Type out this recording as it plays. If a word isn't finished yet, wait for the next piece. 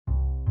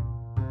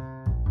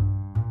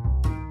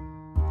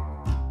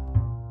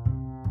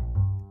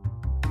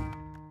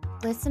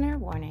Listener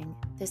warning,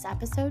 this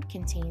episode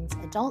contains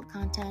adult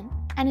content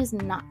and is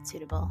not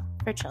suitable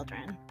for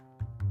children.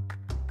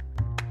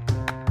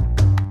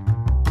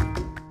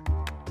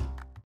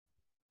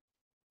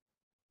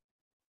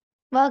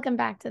 Welcome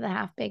back to the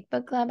Half Baked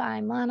Book Club.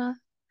 I'm Lana.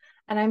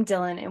 And I'm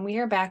Dylan, and we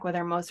are back with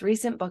our most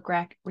recent book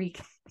Wow.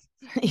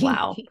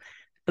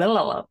 Blah, blah,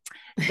 blah.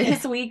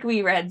 This week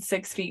we read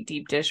 6 Feet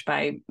Deep Dish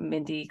by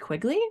Mindy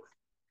Quigley.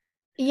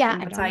 Yeah,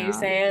 that's how you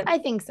say it. I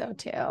think so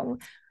too.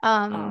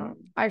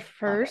 Our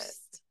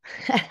first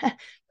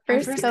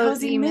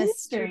cozy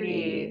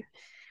mystery.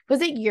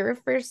 Was it your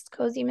first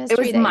cozy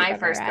mystery? It was my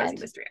first cozy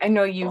mystery. I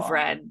know you've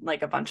read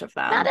like a bunch of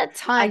them. Not a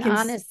ton,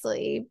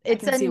 honestly.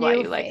 It's a new why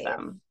you phase. like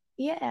them.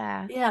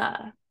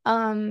 Yeah.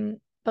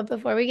 But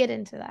before we get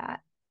into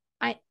that,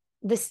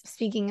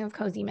 speaking of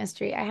cozy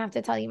mystery, I have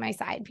to tell you my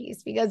side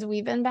piece because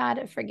we've been bad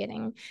at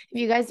forgetting. If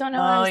you guys don't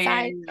know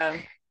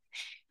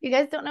if you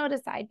guys don't know what a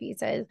side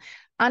piece is,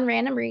 on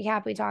Random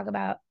Recap, we talk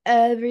about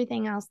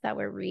everything else that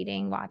we're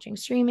reading, watching,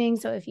 streaming.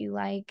 So if you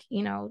like,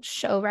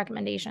 show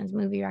recommendations,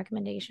 movie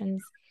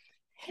recommendations,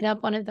 hit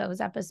up one of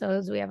those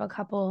episodes. We have a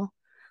couple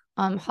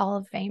Hall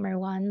of Famer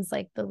ones,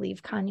 like the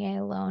Leave Kanye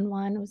Alone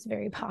one was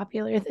very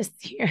popular this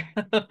year.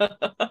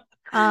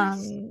 I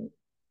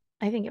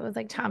think it was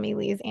like Tommy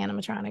Lee's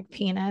animatronic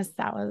penis.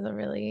 That was a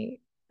really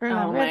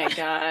oh my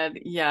god,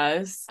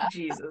 yes.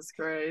 Jesus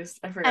Christ,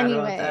 I forgot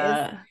about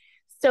that.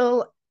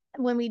 So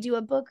when we do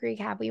a book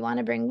recap, we want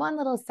to bring one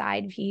little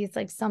side piece,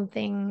 like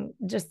something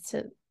just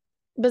to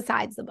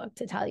besides the book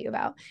to tell you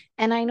about.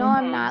 And I know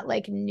I'm not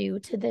like new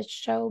to this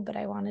show, but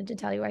I wanted to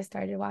tell you I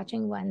started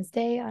watching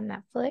Wednesday on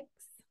Netflix.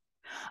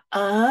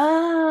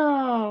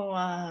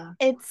 Oh,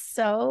 it's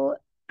so,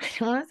 I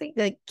don't want to say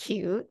like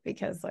cute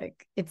because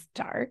like it's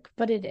dark,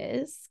 but it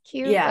is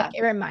cute. Yeah. Like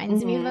it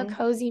reminds me of a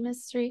cozy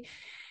mystery.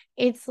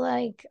 It's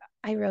like,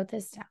 I wrote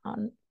this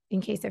down in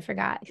case I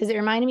forgot because it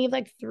reminded me of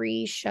like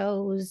 3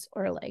 shows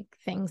or like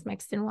things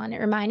mixed in one. It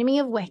reminded me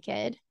of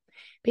Wicked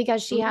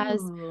because she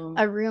has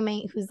a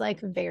roommate who's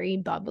like very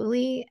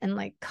bubbly and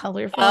like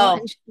colorful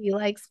and she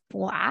likes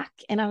black.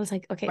 And I was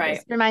like, okay,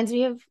 this reminds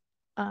me of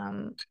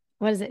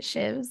what is it,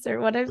 Shivs or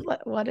what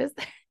is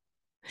that?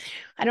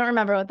 I don't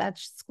remember what that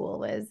school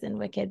was in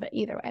Wicked, but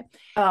either way.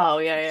 Oh,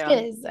 yeah.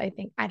 Shiz, I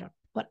think. I don't,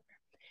 whatever.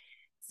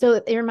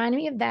 So it reminded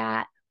me of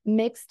that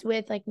mixed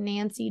with like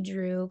Nancy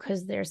Drew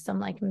because there's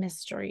some like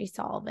mystery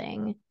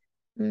solving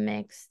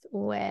mixed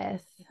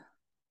with,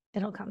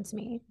 it'll come to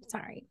me.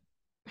 Sorry.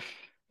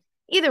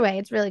 Either way,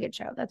 it's a really good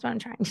show. That's what I'm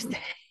trying to say.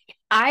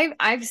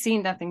 I've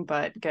seen nothing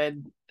but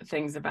good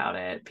things about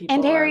it. People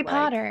and Harry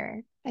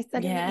Potter. I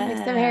said it mix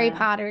of Harry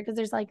Potter because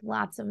there's like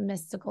lots of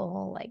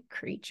mystical like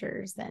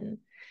creatures and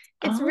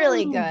it's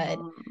really good.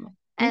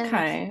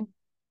 And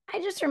I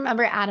just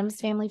remember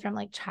Addams Family from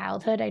like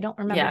childhood. I don't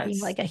remember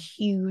being like a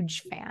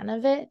huge fan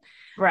of it.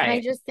 Right. And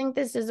I just think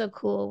this is a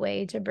cool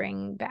way to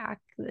bring back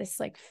this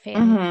like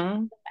family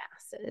to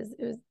the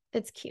masses.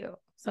 It's cute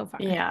so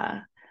far.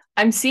 Yeah.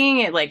 I'm seeing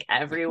it like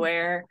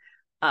everywhere.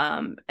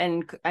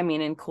 And I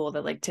mean, and cool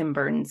that like Tim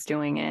Burton's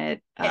doing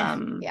it.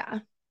 Yeah.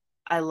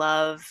 I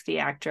love the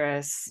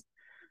actress.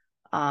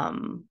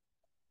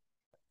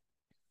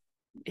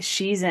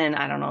 She's in,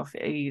 I don't know if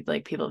you,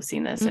 like people have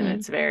seen this and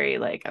it's very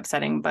like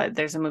upsetting, but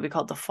there's a movie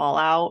called The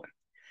Fallout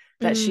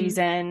that she's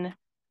in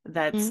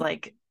that's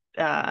like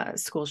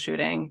school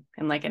shooting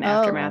and like an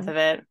aftermath of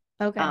it.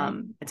 Okay.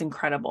 It's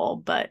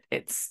incredible, but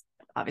it's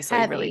obviously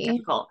really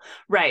difficult.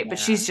 Right. Yeah. But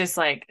she's just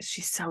like,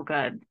 she's so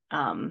good.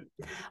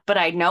 But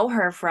I know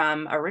her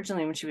from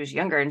originally when she was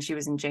younger and she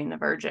was in Jane the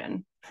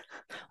Virgin.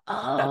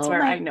 Oh, that's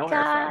where I know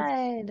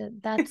her from.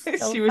 That's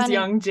so she was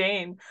young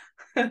Jane.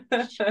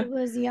 She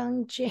was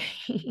young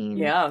Jane.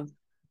 Yeah.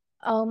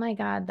 Oh my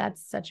God,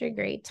 that's such a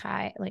great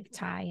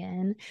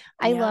tie-in.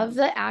 I love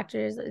the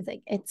actors. It's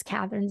like it's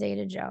Catherine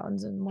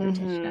Zeta-Jones and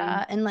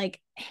Morticia, and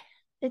like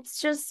it's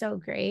just so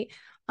great.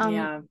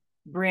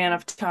 Brienne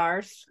of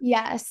Tarth.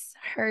 Yes,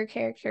 her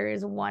character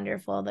is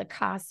wonderful. The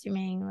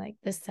costuming, like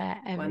the set,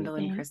 everything.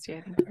 Gwendolyn Christie,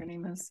 I think her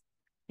name is.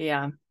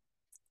 Yeah.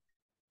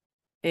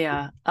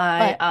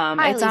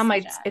 It's on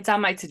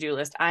my to-do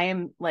list. I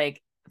am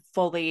like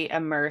fully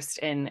immersed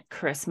in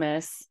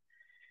Christmas.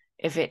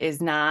 If it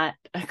is not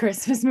a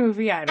Christmas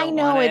movie, I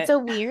know it's a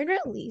weird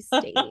release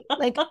date.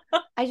 Like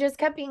I just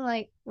kept being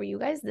like, were you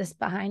guys this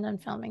behind on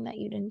filming that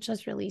you didn't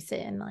just release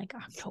it in like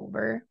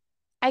October?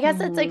 I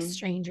guess it's like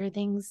Stranger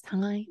Things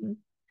time.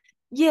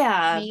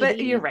 Yeah, maybe. But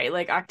you're right.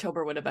 Like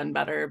October would have been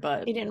better,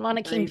 but they didn't want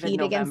to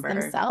compete against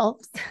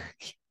themselves.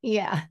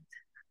 Yeah.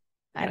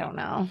 I don't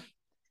know.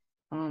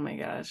 Oh my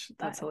gosh,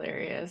 that's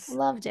hilarious.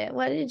 Loved it.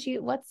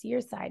 What's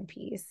your side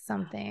piece?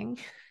 Something.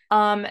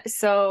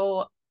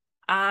 So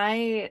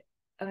I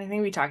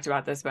think we talked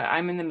about this, but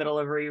I'm in the middle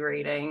of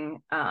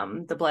rereading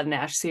the Blood and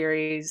Ash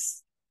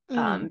series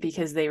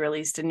because they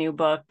released a new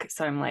book.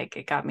 So I'm like,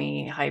 it got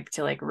me hyped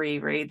to like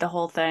reread the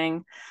whole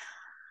thing.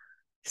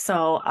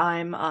 So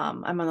I'm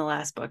on the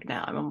last book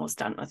now. I'm almost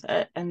done with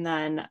it. And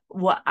then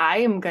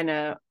I'm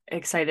gonna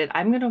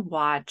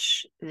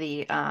watch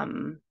the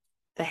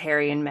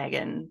Harry and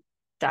Meghan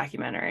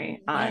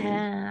documentary on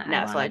Yeah,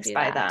 I want to Netflix do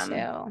by that them.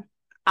 too.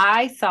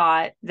 I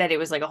thought that it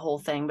was like a whole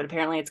thing, but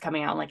apparently it's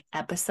coming out in like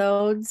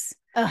episodes.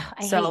 Ugh,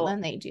 I hate So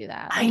when they do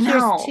that. I Like,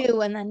 here's know.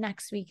 two, and then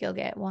next week you'll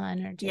get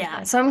one or two. Yeah.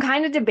 Like, So I'm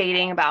kind of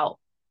debating about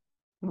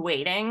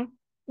waiting and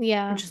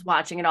yeah. just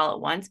watching it all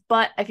at once.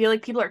 But I feel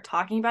like people are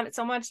talking about it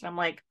so much, and I'm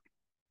like,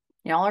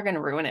 y'all are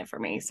gonna ruin it for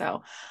me.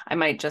 So I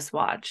might just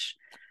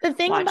The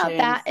thing watch it about and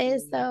that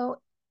is, see. though,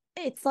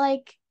 it's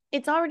like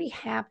it's already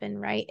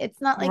happened, right?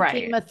 It's not like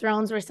Game Right. of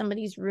Thrones where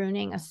somebody's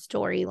ruining a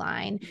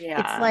storyline. It's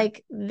Yeah.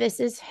 like this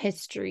is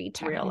history,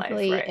 Real life,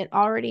 technically. right. It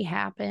already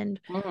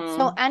happened.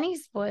 So Mm-hmm. any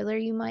spoiler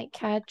you might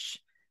catch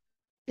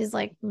is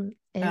like, is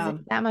it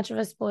Um, that much of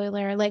a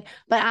spoiler? Like,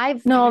 but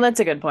no, that's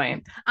a good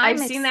point. I've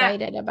I'm seen that.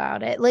 excited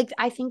about it. Like,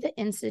 I think the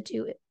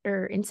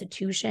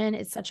institution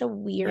is such a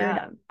weird,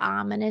 Yeah.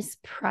 ominous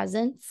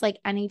presence. Like,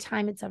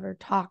 anytime it's ever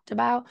talked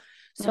about.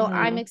 So I'm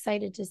Mm-hmm.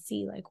 excited to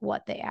see like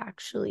what they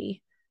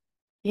actually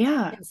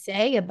Yeah. can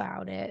say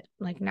about it.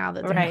 Like now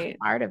that they're not Right.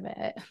 part of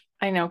it.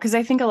 I know, because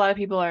I think a lot of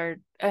people are,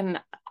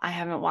 and I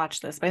haven't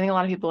watched this, but I think a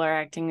lot of people are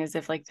acting as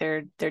if like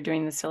they're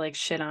doing this to like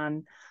shit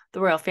on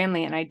the royal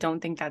family, and I don't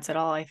think that's at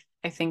all. I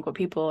think what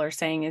people are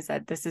saying is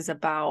that this is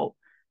about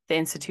the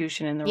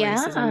institution and the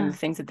racism and the Yeah.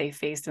 things that they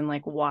faced and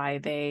like why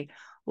they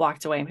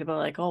walked away. And people are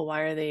like, oh,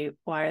 why are they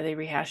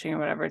rehashing or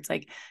whatever? It's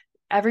like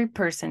every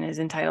person is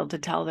entitled to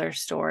tell their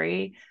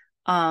story.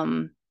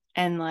 And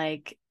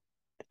like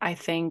I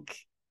think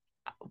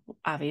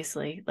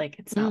obviously like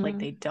it's not like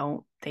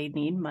Mm, they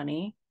need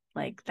money,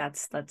 like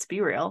that's, let's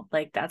be real,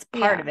 like that's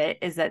part yeah. of it,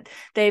 is that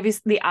they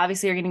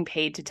obviously are getting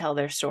paid to tell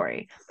their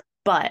story.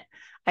 But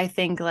I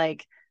think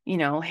like,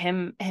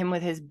 him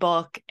with his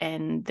book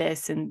and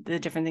this and the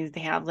different things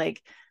they have,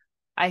 like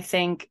I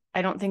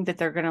don't think that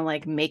they're gonna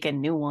like make a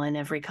new one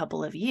every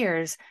couple of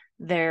years.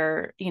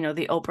 The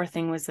Oprah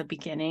thing was the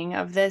beginning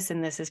of this,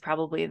 and this is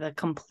probably the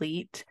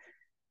complete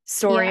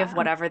story of Yeah.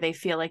 whatever they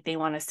feel like they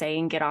want to say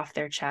and get off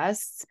their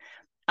chests,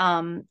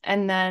 and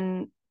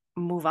then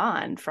move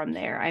on from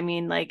there. I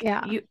mean, like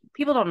Yeah. you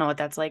people don't know what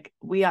that's like.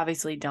 We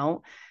obviously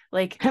don't.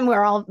 Like, And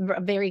we're all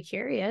very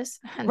curious.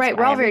 Hence right,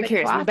 we're why all very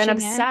everybody's curious. We've been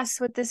watching it. obsessed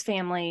with this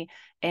family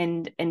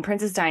and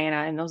Princess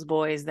Diana and those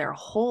boys their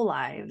whole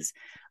lives.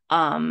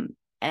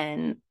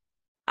 And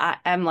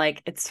I'm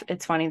like,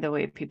 it's funny the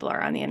way people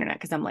are on the internet,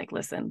 because I'm like,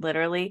 listen,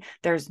 literally,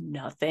 there's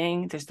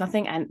nothing,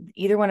 and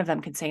either one of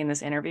them could say in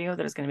this interview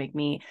that is going to make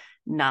me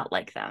not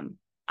like them.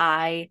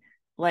 I'm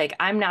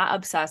not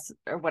obsessed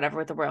or whatever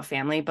with the royal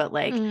family, but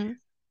like Mm,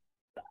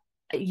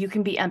 you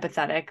can be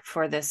empathetic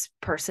for this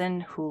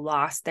person who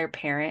lost their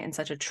parent in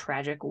such a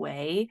tragic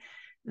way,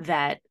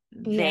 that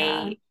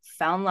yeah. they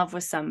fell in love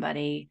with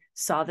somebody,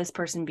 saw this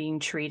person being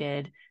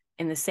treated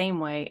in the same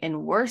way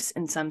and worse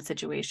in some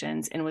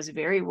situations, and was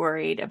very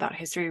worried about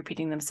history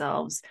repeating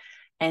themselves.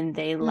 And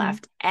they Mm,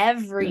 left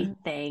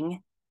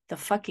everything, the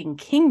fucking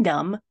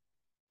kingdom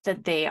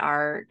that they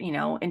are,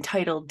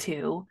 entitled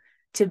to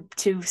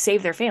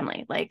save their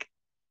family. Like,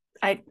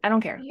 I don't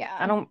care. I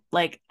yeah. don't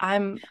like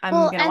I'm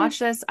Well, gonna and watch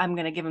this. I'm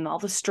gonna give them all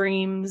the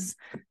streams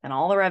and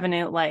all the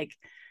revenue. Like,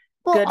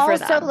 well, good for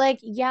also them. like,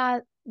 yeah,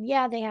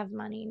 they have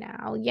money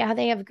now. Yeah,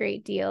 they have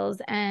great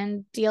deals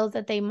and deals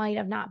that they might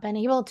have not been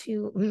able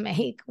to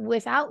make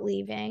without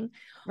leaving.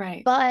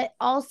 Right. But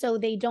also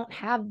they don't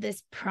have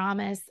this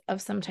promise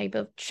of some type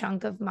of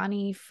chunk of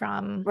money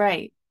from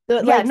Right.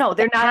 the Yeah, like no,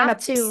 they they're not on have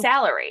a to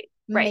salary.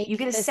 Right. You make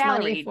get a this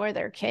money salary for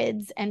their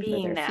kids and for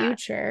being their that.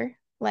 future.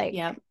 Like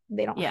Yep.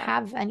 they don't Yeah.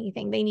 have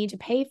anything. They need to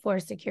pay for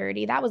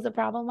security. That was the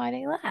problem why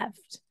they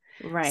left.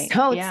 Right.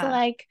 So it's Yeah.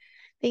 like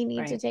they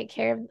need to Right. take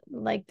care of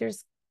like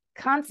there's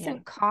Yeah.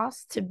 constant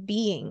cost to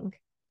being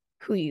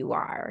who you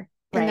are.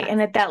 And Right. that's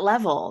And at that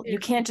level, you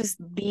too. can't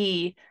just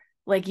be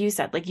like you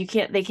said, like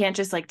they can't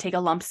just like take a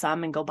lump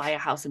sum and go buy a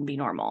house and be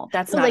normal.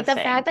 That's No, not a like the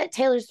thing. fact that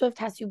Taylor Swift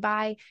has to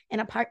buy an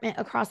apartment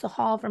across the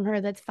hall from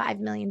her that's $5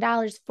 million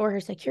for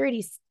her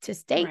security to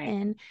stay Right.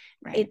 in,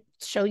 Right. it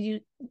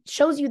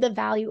shows you the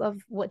value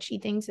of what she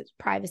thinks is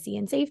privacy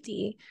and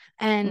safety.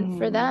 And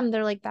for Mm-hmm. them,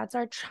 they're like, that's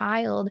our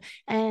child.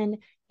 And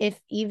if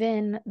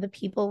even the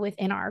people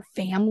within our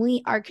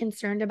family are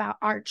concerned about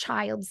our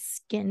child's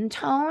skin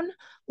tone,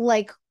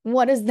 like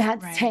what does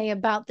that Right. say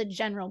about the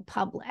general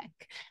public?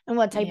 And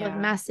what type of Yeah.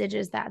 message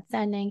is that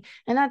sending?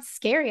 And that's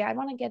scary. I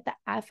want to get the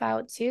F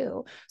out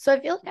too. So I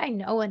feel like I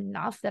know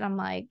enough that I'm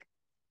like,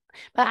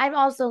 but I've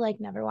also like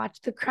never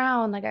watched The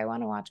Crown. Like I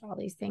want to watch all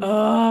these things.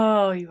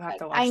 Oh, you have Like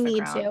to I watch The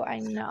need Crown. to. I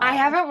I know.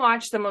 haven't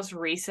watched the most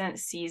recent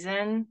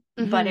season,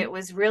 but Mm-hmm. it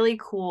was really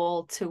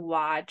cool to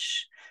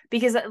watch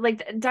because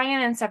like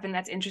Diana and stuff, and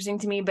that's interesting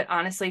to me. But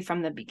honestly,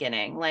 from the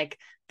beginning, like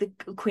the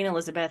Queen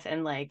Elizabeth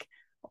and like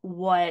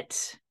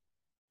what,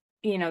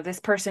 this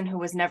person who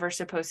was never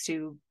supposed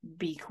to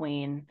be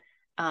queen,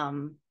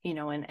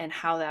 and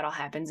how that all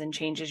happens and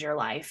changes your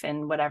life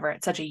and whatever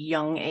at such a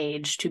young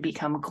age to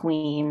become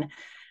queen,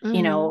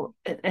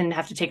 Mm-hmm. and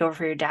have to take over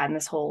for your dad and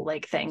this whole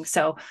like thing.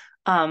 So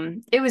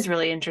it was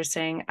really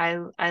interesting.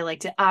 I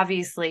liked it.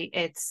 Obviously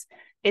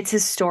it's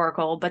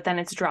historical, but then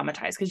it's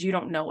dramatized because you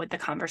don't know what the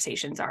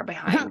conversations are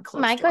behind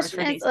My closed doors question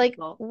for is these like,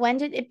 people. when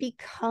did it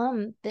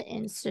become the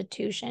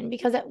institution?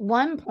 Because at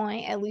one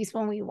point, at least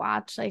when we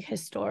watch like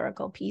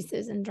historical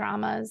pieces and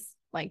dramas,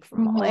 like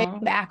from way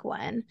Mm-hmm. back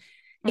when,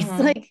 it's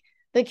Mm-hmm. like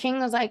the king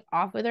was like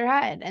off with her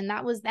head, and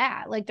that was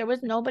that. Like there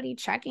was nobody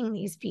checking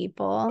these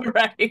people.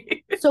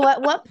 Right. So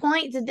at what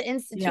point did the Yeah.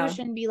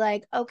 institution be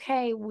like,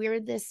 okay, we're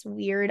this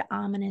weird,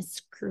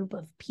 ominous group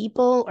of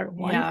people or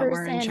one Yeah,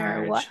 we're in person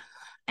or what? charge.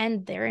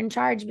 And they're in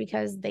charge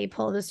because they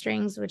pull the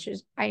strings, which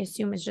is, I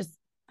assume, is just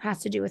has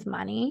to do with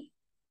money.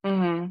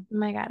 Mm-hmm. Oh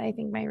my God, I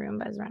think my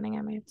Roomba is running.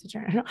 I might have to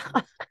turn it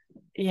off.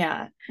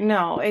 Yeah.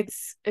 No,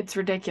 it's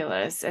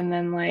ridiculous. And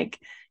then like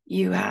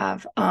you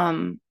have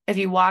if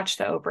you watch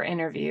the Oprah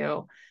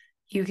interview,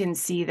 you can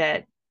see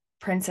that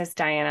Princess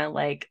Diana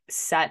like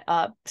set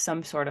up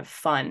some sort of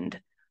fund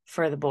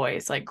for the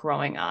boys like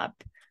growing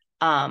up.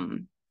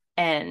 And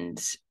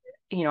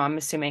I'm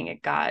assuming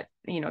it got,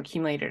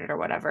 accumulated or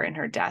whatever in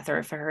her death, or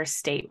if her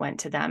estate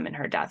went to them in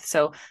her death.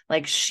 So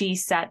like she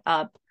set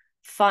up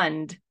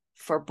fund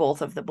for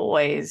both of the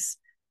boys.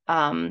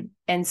 And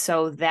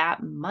so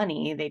that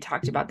money, they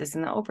talked about this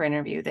in the Oprah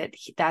interview, that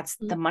that's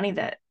the money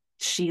that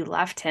she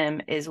left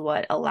him is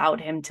what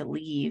allowed him to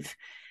leave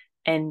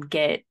and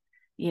get,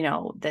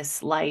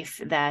 this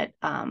life that,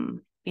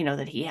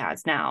 that he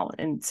has now.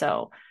 And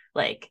so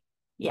like,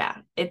 yeah,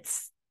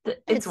 it's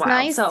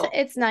wild. So,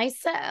 It's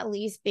nice to at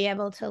least be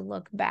able to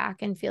look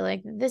back and feel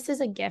like this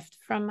is a gift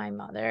from my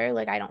mother.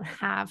 Like I don't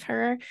have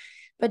her,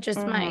 but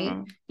just my,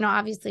 mhm,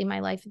 obviously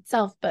my life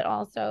itself, but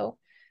also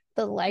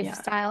the yeah,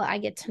 lifestyle I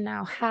get to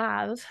now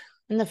have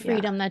and the yeah,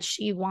 freedom that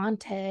she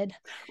wanted,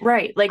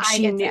 right. Like I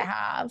she get to knew,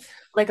 have.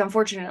 like,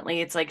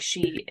 unfortunately, it's like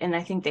and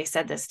I think they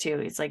said this too.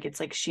 It's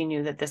like she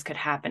knew that this could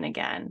happen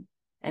again.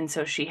 And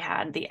so she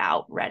had the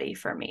out ready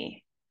for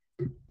me.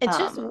 It's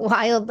just Um,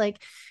 wild.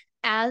 Like,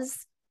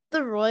 as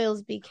the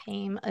Royals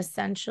became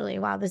essentially,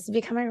 wow, this is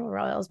becoming a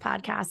Royals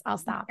podcast. I'll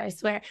stop, I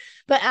swear.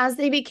 But as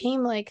they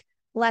became like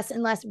less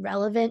and less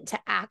relevant to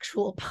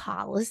actual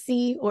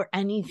policy or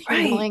anything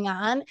right. going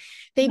on,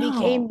 they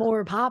became No,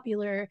 more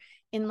popular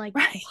in like a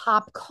right.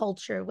 pop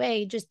culture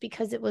way, just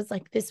because it was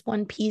like this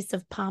one piece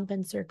of pomp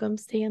and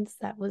circumstance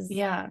that was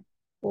Yeah.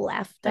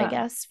 left, I Yeah.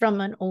 guess,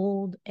 from an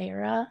old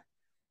era.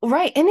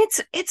 Right. And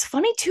it's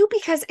funny too,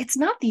 because it's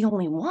not the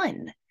only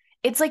one.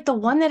 It's like the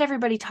one that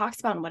everybody talks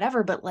about and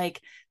whatever, but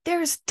like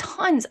there's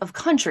tons of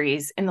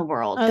countries in the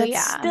world Oh, that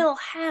yeah. still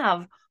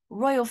have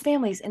royal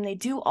families, and they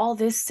do all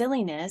this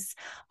silliness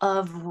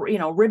of,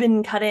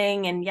 ribbon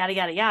cutting and yada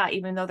yada yada,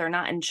 even though they're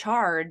not in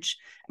charge.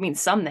 I mean,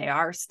 some they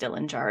are still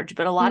in charge,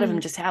 but a lot of them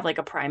Mm, just have like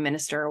a prime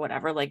minister or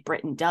whatever, like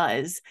Britain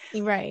does.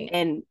 right.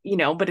 And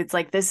but it's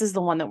like this is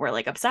the one that we're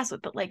like obsessed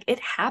with, but like it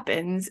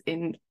happens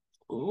in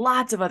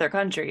lots of other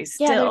countries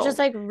Yeah, they're just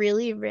still. like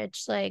really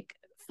rich, like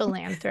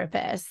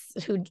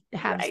philanthropists who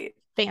have Right.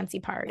 fancy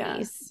Yeah.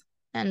 parties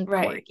and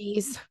Right.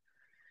 corgis.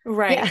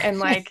 Right. Yeah. And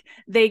like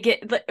they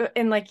get,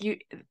 and like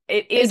it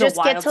They is a just get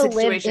wild to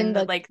live in situation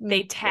that the like they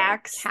like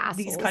tax these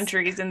castles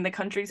countries, and the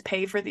countries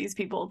pay for these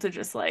people to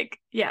just like,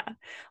 yeah,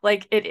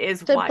 like it is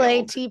to play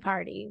wild. tea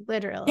party,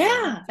 literally,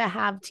 Yeah. to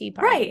have tea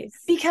Right. parties.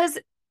 Because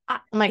Oh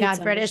my it's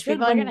God, British understood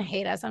people are gonna when,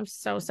 hate us. I'm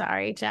so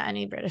sorry to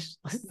any British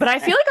but I listener.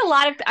 feel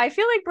like I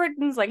feel like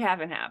Britain's like half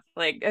and half.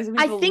 Like as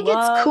I people think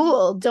it's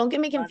cool. Don't get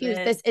me love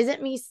confused. it. This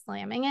isn't me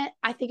slamming it.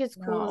 I think it's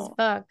cool as No,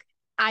 fuck.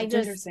 I it's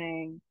just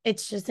interesting.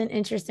 it's just an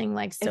interesting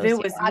like If it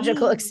was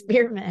sociological me,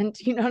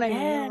 experiment. You know what I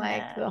mean? Like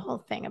yeah. the whole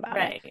thing about it.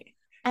 Right.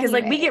 Because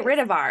like we get rid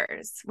Anyways, of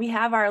ours. We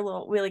have our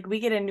little we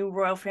get a new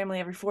royal family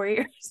every 4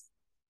 years.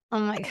 oh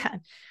my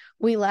God.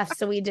 We left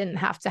so we didn't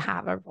have to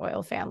have a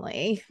royal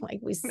family.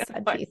 Like we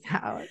said, But peace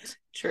out.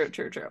 true,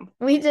 true, true.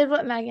 We did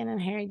what Meghan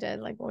and Harry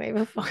did like way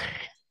before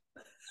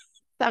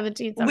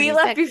We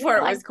left 1776. We before were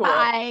it like, was cool.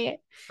 bye.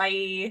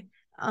 Bye.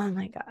 Oh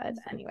my God.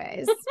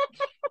 Anyways.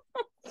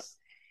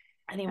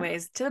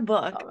 Anyways, to the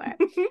book. Over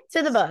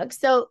to the book.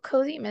 So,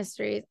 Cozy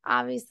Mysteries,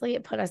 obviously,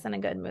 it put us in a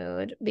good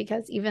mood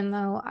because even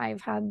though I've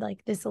had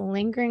like this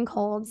lingering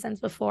cold since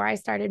before I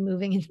started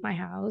moving into my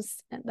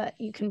house, and that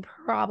you can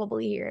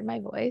probably hear in my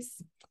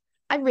voice,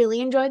 I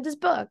really enjoyed this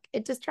book.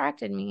 It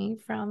distracted me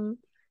from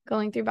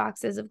going through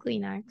boxes of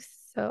Kleenex.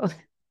 So,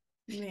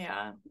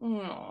 Yeah.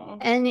 Aww.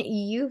 and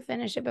you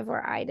finished it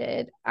before I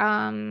did.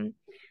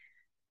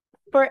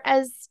 For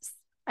as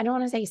I don't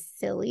want to say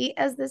silly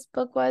as this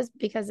book was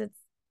because it's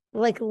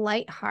like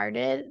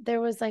lighthearted,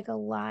 there was like a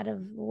lot of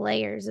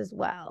layers as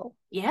well.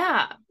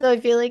 Yeah. So I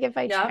feel like if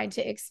I Yep. tried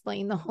to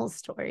explain the whole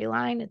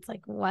storyline, it's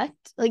like, what?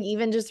 Like,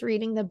 even just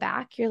reading the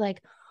back, you're like,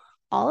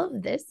 all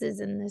of this is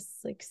in this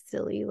like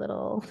silly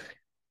little book.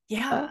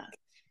 Yeah.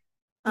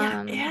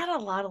 Yeah. It had a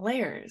lot of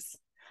layers.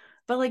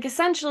 But like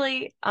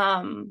essentially,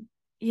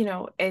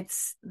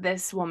 it's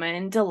this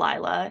woman,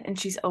 Delilah, and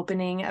she's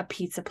opening a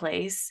pizza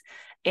place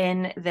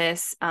in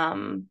this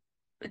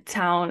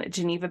town,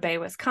 Geneva Bay,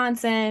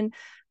 Wisconsin.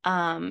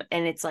 And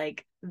it's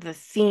like the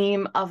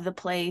theme of the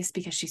place,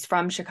 because she's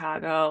from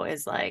Chicago,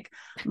 is like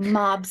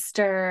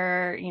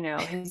mobster, you know,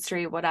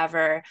 history,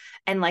 whatever.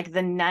 And like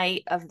the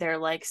night of their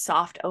like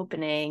soft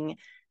opening,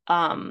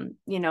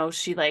 you know,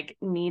 she like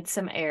needs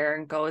some air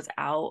and goes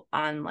out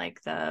on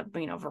like the,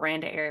 you know,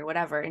 veranda area,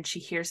 whatever. And she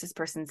hears this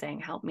person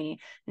saying, help me,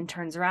 and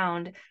turns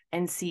around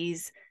and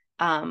sees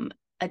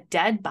a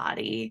dead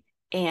body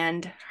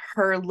and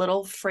her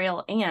little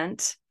frail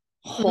aunt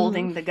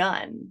holding the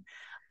gun.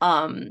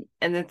 And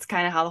that's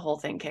kind of how the whole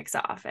thing kicks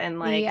off. And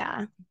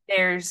like,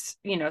 there's,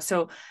 you know,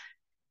 so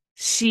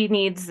she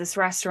needs this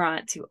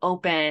restaurant to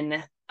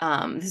open.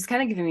 This is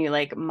kind of giving me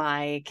like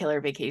my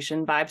Killer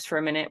Vacation vibes for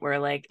a minute, where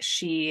like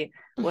she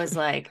was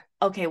like,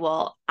 okay,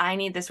 well, I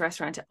need this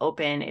restaurant to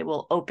open. It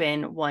will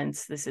open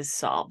once this is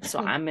solved. So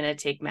I'm going to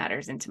take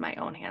matters into my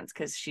own hands,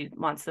 because she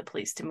wants the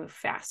police to move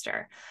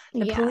faster.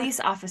 The police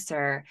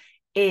officer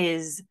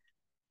is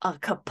a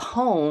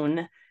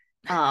Capone,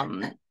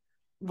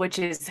 which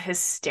is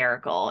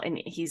hysterical. And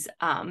he's,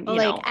 you like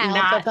know, Al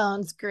not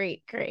Capone's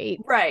great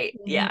right.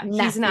 Yeah. He's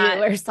nephew not,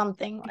 or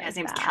something like his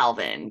name's that.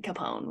 Calvin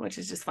Capone, which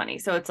is just funny.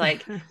 So it's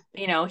like,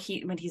 you know,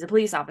 when he's a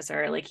police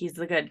officer, like he's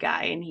the good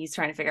guy and he's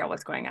trying to figure out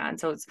what's going on.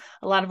 So it's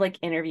a lot of like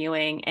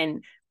interviewing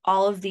and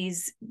all of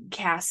these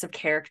casts of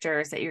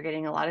characters that you're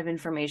getting a lot of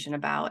information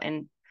about.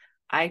 And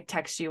I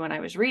text you when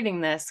I was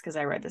reading this, because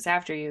I read this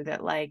after you,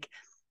 that like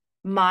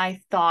my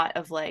thought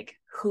of like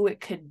who it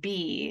could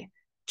be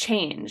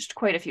changed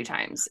quite a few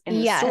times in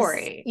the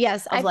story.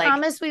 Yes, I like,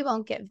 promise we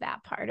won't give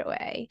that part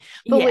away.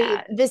 But wait,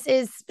 this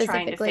is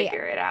trying to specifically,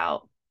 figure it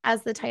out.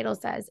 as the title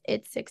says,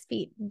 it's 6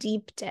 feet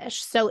deep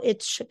dish. So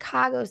it's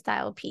Chicago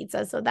style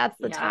pizza. So that's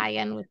the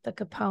tie-in with the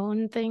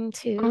Capone thing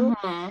too.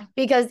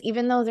 Because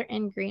even though they're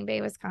in Green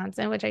Bay,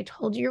 Wisconsin, which I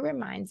told you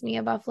reminds me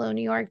of Buffalo,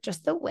 New York,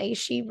 just the way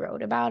she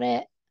wrote about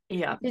it.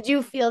 Yeah. Did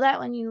you feel that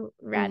when you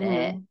read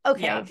it?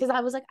 Okay. Because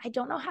I was like, I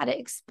don't know how to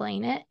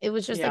explain it. It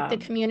was just like the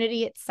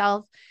community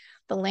itself,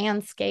 the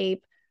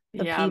landscape,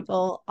 the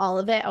people, all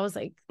of it. I was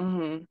like,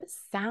 this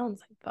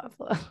sounds like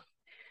Buffalo.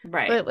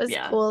 Right. But it was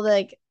cool.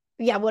 Like,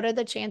 what are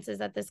the chances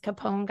that this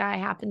Capone guy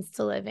happens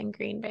to live in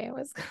Green Bay,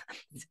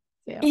 Wisconsin?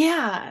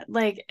 Yeah.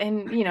 Like,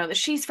 and you know,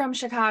 she's from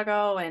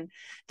Chicago and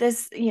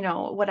this, you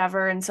know,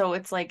 whatever. And so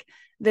it's like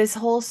this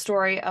whole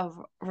story of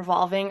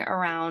revolving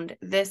around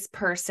this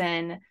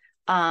person,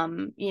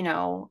 you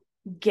know,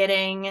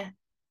 getting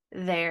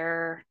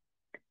their,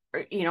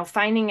 you know,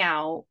 finding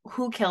out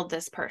who killed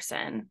this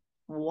person,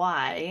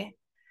 why,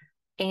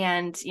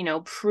 and, you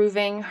know,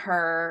 proving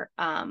her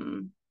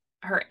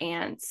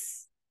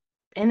aunt's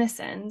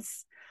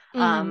innocence,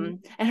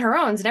 and her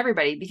own and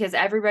everybody, because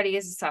everybody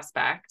is a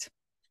suspect.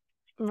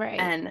 Right.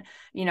 And,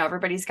 you know,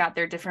 everybody's got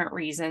their different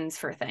reasons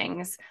for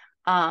things.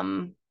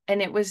 And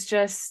it was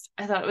just,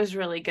 I thought it was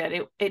really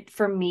good. It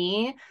for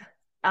me,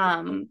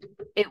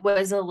 it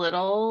was a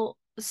little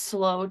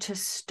slow to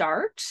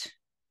start.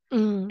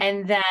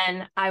 And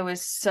then I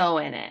was so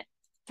in it.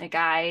 Like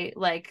I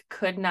like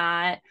could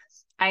not,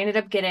 I ended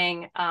up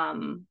getting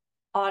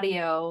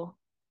audio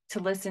to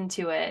listen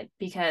to it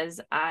because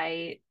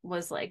I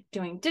was like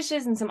doing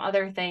dishes and some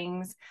other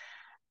things.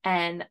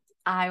 And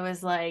I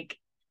was like,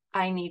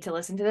 I need to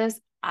listen to this.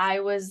 I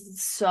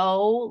was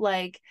so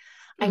like,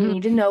 I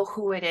need to know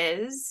who it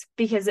is,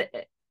 because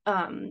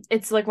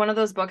it's like one of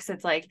those books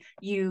that's like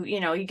you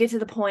know, you get to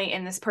the point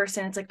and this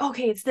person, it's like,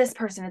 okay, it's this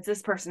person,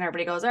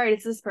 everybody goes, all right,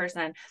 it's this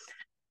person,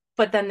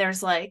 but then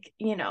there's like,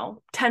 you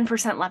know,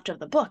 10% left of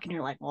the book and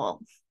you're like,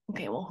 well,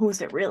 okay, well,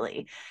 who's it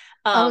really?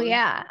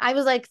 I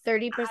was like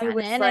 30% in,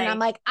 like, and I'm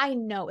like, I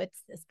know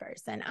it's this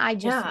person, I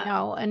just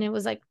know. And it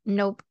was like,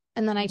 nope.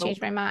 And then I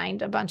changed my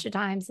mind a bunch of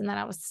times, and then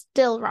I was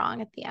still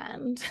wrong at the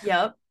end.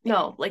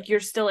 No, like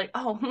you're still like,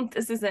 oh,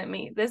 this isn't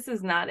me, this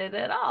is not it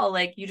at all.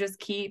 Like you just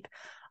keep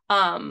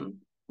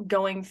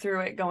going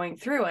through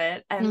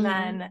it. And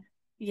then,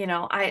 you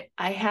know, I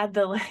had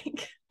the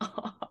like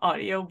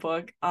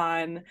audiobook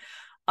on,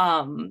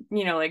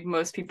 you know, like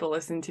most people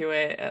listen to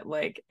it at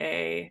like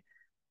a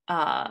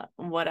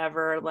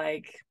whatever,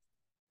 like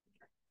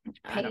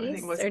I don't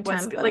think what's like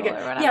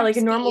like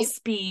a normal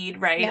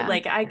speed, right?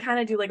 Like I kind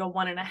of do like a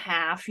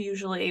 1.5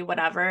 usually,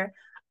 whatever.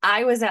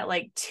 I was at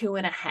like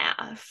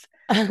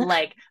 2.5,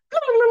 like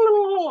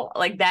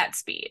like that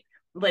speed,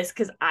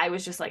 because I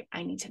was just like,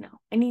 I need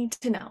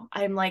to know.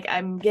 I'm like,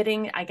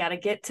 I gotta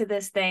get to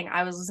this thing.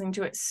 I was listening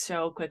to it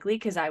so quickly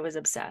because I was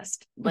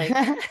obsessed. Like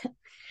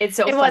it's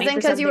so it funny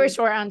wasn't because you were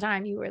short on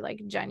time. You were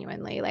like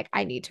genuinely like,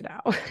 I need to know.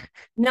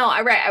 No,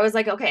 I was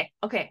like, okay,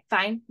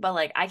 fine. But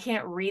like, I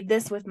can't read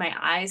this with my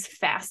eyes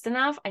fast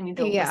enough. I need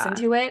to listen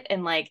to it.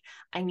 And like,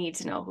 I need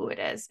to know who it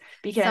is,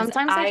 because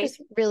sometimes I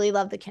just really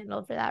love the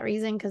Kindle for that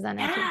reason. Cause then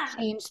I can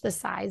change the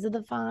size of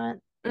the font.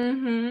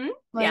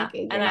 Like,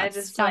 you're and not I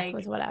just stuck like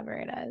with whatever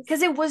it is.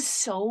 Cause it was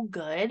so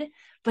good,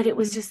 but it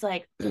was just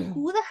like,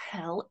 who the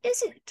hell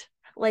is it?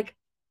 Like,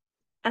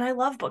 and I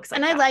love books like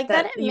and that. I like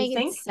that it you made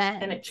think sense.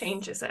 and it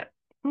changes it.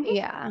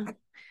 Yeah.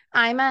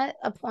 I'm at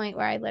a point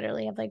where I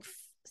literally have like,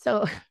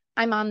 so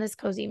I'm on this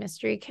cozy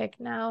mystery kick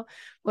now,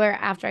 where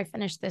after I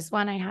finished this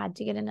one, I had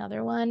to get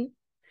another one.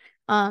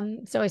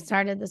 So I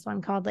started this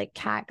one called like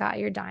Cat Got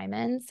Your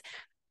Diamonds.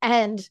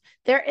 And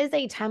there is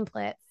a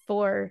template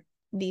for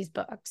these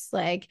books.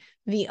 Like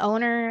the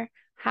owner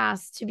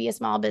has to be a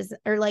small business,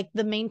 or like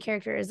the main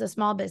character is a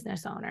small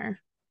business owner.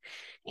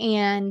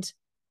 And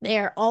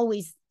they're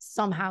always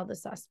somehow the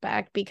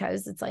suspect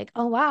because it's like,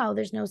 oh, wow,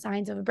 there's no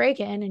signs of a break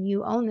in and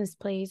you own this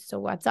place. So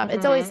what's up?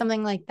 It's always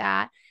something like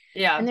that.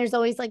 Yeah. And there's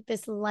always like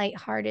this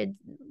lighthearted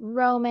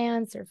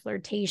romance or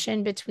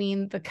flirtation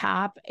between the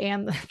cop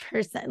and the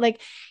person. Like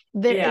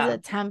there is a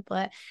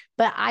template,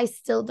 but I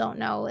still don't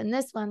know. In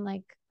this one,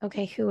 like,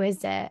 okay, who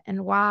is it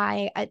and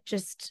why? I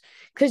just,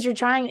 because you're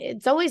trying,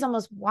 it's always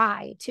almost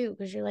why too,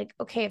 because you're like,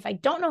 okay, if I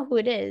don't know who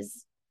it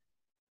is,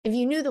 if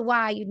you knew the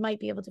why, you might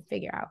be able to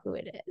figure out who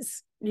it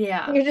is.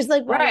 Yeah. You're just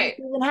like, why is Right.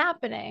 this even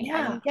happening? Yeah.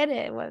 I don't get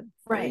it. What's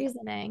the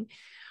reasoning?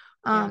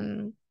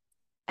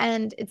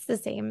 And it's the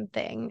same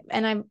thing.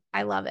 And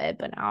I love it.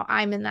 But now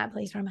I'm in that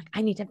place where I'm like,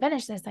 I need to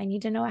finish this. I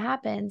need to know what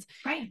happens.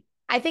 Right.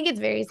 I think it's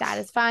very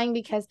satisfying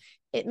because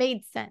it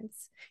made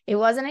sense. It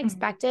wasn't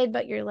expected,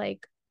 but you're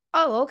like,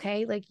 oh,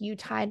 okay. Like you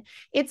tied.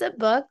 It's a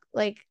book.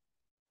 Like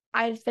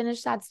I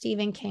finished that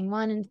Stephen King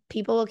one, and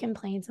people will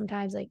complain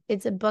sometimes. Like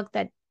it's a book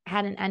that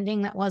had an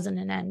ending that wasn't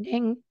an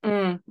ending,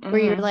 where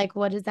you're like,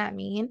 what does that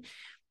mean?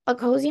 A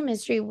cozy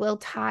mystery will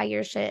tie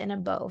your shit in a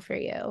bow for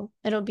you.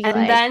 It'll be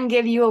and then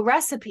give you a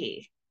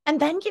recipe. And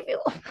then give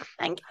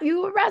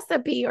you a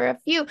recipe or a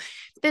few.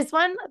 This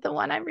one, the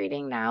one I'm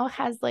reading now,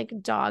 has like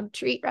dog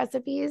treat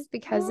recipes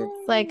because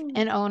it's like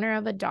an owner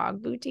of a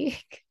dog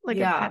boutique, like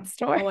a pet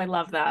store. Oh, I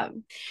love that.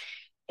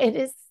 It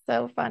is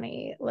so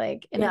funny.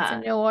 Like, and it's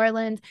in New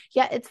Orleans.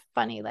 Yeah, it's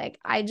funny. Like,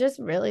 I just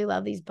really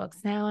love these books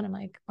now. And I'm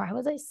like, why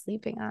was I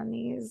sleeping on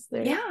these?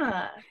 Because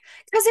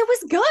it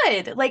was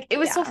good. Like, it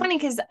was so funny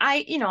because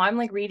I'm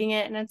like reading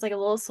it and it's like a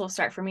little slow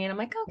start for me. And I'm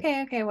like,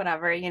 okay,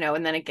 whatever,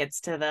 and then it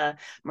gets to the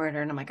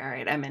murder and I'm like, all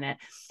right, I'm in it.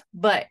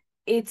 But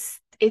it's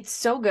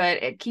so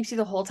good. It keeps you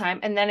the whole time.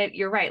 And then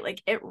you're right.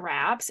 Like it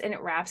wraps and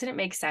it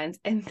makes sense.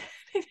 And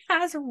it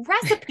has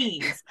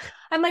recipes.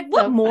 I'm like,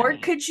 what more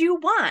could you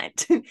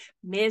want?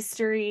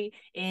 Mystery,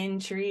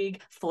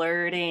 intrigue,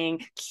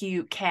 flirting,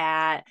 cute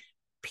cat,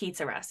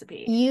 pizza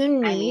recipe. You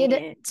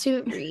need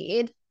to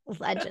read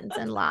Legends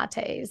and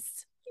Lattes.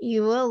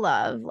 You will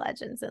love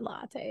Legends and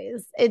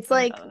Lattes. It's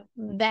like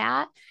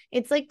that.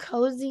 It's like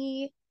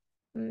cozy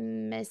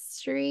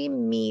mystery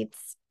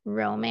meets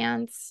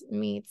romance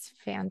meets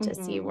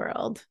fantasy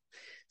world.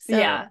 So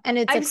and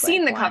it's I've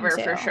seen the cover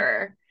too. for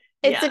sure.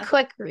 It's a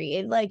quick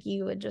read. Like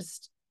you would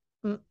just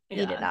eat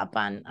it up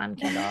on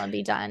Kindle and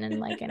be done in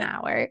like an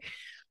hour.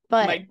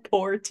 But my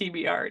poor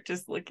TBR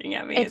just looking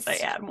at me as I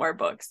add more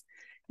books.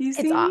 You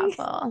see it's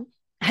awful.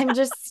 I'm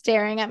just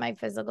staring at my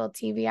physical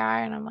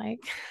TBR and I'm like,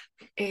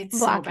 it's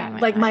so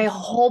bad. Like my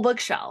whole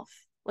bookshelf,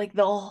 like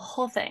the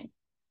whole thing.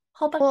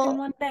 Whole book in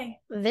one day.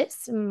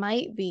 This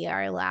might be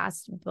our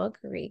last book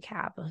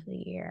recap of the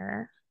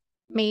year.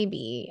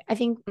 Maybe. I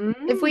think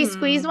if we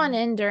squeeze one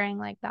in during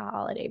like the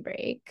holiday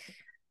break.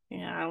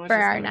 Yeah, for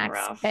our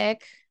next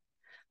pick.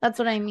 That's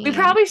what I mean. We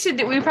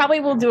probably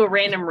will do a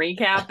random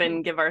recap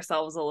and give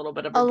ourselves a little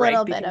bit of a break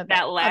because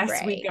that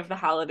last week of the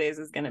holidays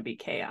is going to be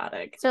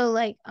chaotic. So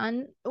like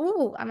I'm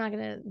not going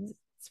to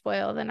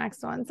spoil the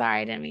next one. Sorry,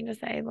 I didn't mean to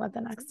say what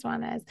the next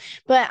one is.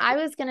 But I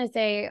was going to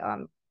say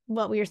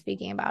what we were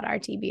speaking about, our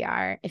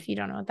TBR. If you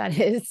don't know what that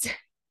is,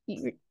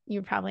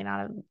 you're probably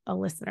not a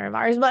listener of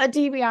ours, but a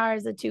TBR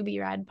is a to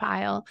be read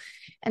pile.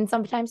 And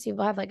sometimes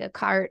people have like a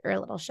cart or a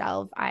little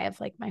shelf. I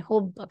have like my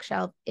whole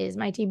bookshelf is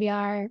my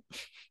TBR.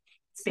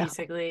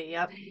 Basically,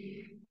 yep.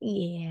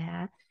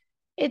 Yeah.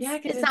 It's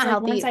not like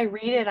healthy. Once I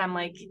read it, I'm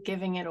like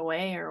giving it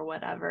away or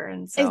whatever.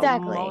 And so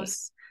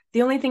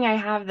the only thing I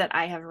have that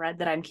I have read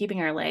that I'm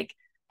keeping are like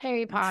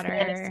Harry Potter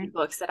fantasy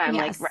books that I'm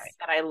like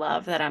that I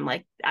love, that I'm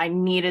like I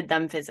needed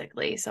them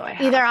physically, so I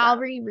have I'll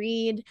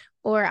reread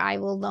or I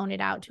will loan it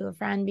out to a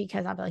friend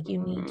because I'll be like, you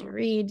need to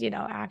read,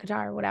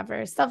 ACOTAR or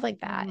whatever, stuff like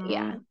that.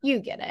 Yeah, you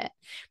get it.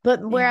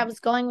 But where I was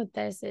going with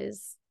this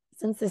is,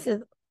 since this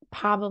is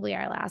probably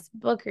our last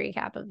book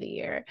recap of the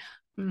year,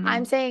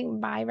 I'm saying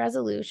my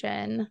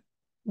resolution,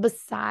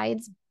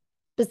 besides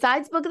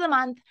book of the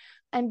month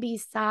and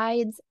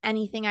besides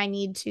anything I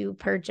need to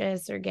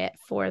purchase or get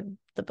for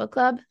the book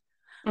club,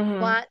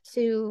 want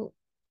to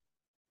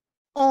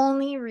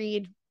only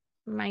read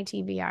my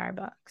TBR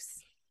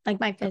books, like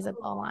my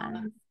physical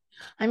ones.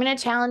 I'm going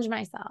to challenge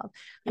myself.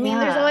 I mean,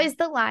 there's always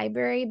the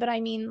library, but I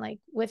mean, like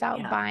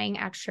without buying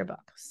extra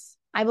books,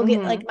 I will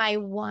get like my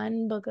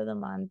one book of the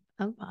month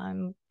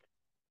and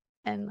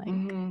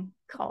like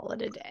call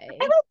it a day.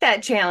 I like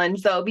that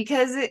challenge though,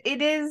 because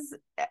it is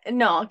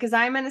because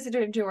I'm in a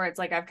situation where it's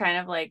like I've kind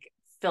of like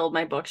filled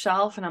my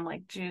bookshelf and I'm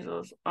like,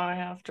 Jesus, I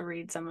have to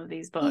read some of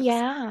these books.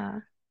 Yeah.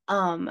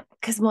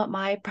 Because what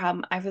my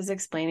problem, I was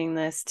explaining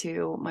this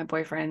to my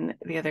boyfriend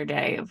the other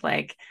day of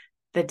like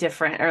the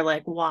different, or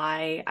like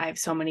why I have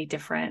so many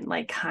different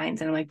like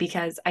kinds. And I'm like,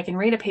 because I can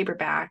read a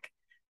paperback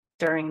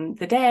during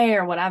the day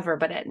or whatever,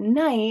 but at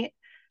night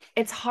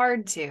it's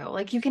hard to,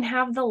 like, you can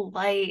have the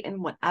light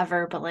and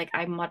whatever, but like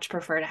I much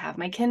prefer to have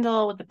my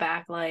Kindle with the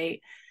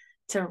backlight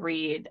to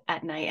read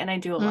at night. And I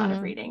do a lot of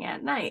Mm-hmm. reading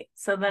at night.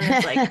 So then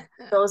it's like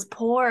those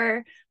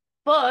poor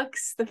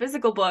books, the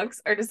physical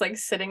books, are just like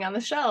sitting on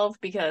the shelf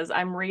because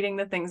I'm reading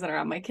the things that are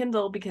on my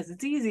Kindle because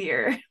it's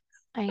easier.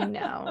 I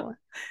know.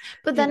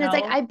 But you then it's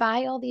like know? I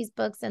buy all these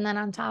books and then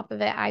on top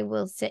of it, I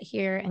will sit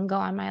here and go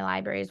on my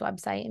library's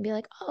website and be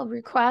like, oh,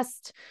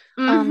 request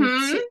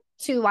Mm-hmm.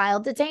 to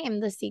Wild to Tame,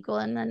 the sequel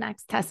and the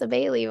next Tessa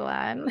Bailey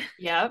one.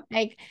 Yep.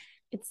 Like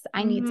it's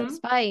I need some Mm-hmm.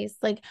 spice.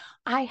 Like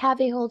I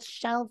have a whole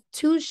shelf,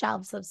 two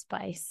shelves of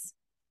spice.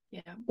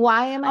 Yeah.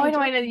 Why am Oh, I I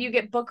know. doing You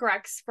get book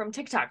recs from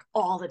TikTok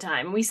all the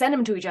time. We send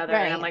them to each other,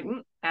 and I'm right?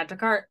 like, add to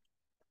cart.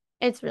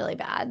 It's really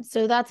bad.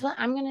 So that's what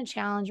I'm gonna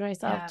challenge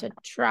myself Yeah. to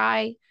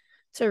try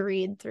to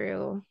read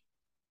through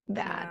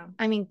that. Yeah.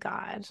 I mean,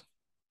 God,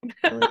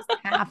 at least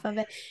half of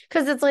it.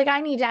 Because it's like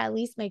I need to at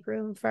least make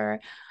room for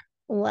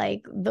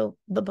like the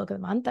book of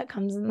the month that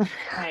comes in the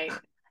Right.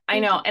 I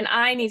know. And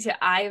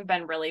I've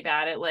been really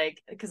bad at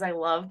like, because I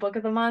love book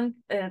of the month.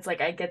 And it's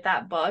like, I get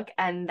that book.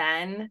 And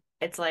then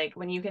it's like,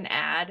 when you can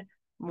add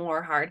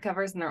more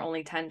hardcovers and they're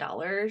only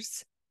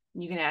 $10,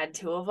 you can add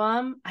two of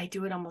them. I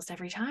do it almost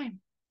every time.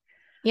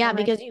 Yeah, I'm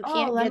like, because you oh,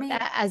 can't let get me,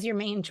 that as your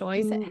main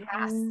choice. It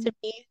has to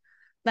be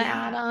the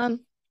yeah. add-on.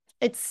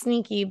 It's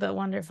sneaky but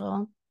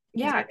wonderful.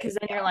 It's Yeah. a great Cause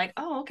then you're deal. like,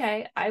 oh,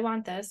 okay, I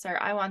want this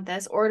or I want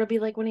this. Or it'll be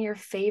like one of your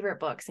favorite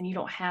books and you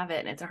don't have it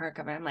and it's a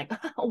hardcover. I'm like,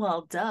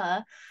 well,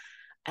 duh.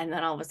 And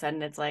then all of a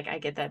sudden it's like I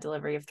get that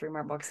delivery of three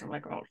more books. I'm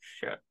like, oh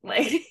shit.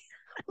 Like,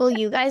 Well,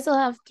 you guys will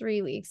have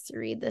 3 weeks to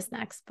read this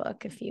next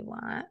book if you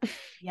want.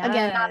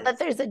 Again, not that yes.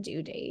 there's a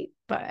due date,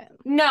 but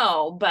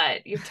No,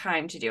 but you have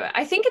time to do it.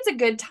 I think it's a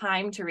good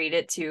time to read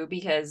it too,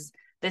 because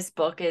this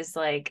book is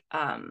like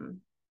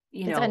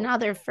you it's know,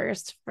 another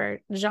first for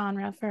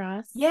genre for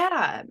us.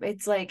 yeah,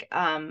 it's like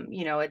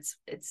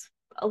it's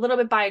a little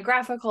bit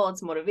biographical,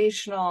 it's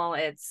motivational,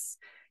 it's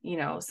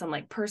some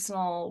like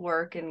personal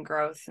work and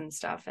growth and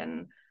stuff.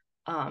 And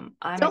I'm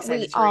Don't we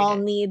excited to read all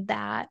it. need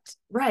that?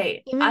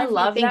 Right. Even I if you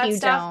love think that you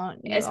stuff,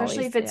 don't, you especially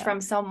always if it's do.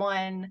 from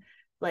someone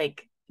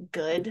like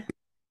good.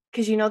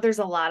 Because there's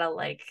a lot of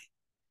like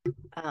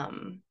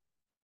um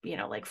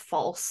like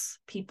false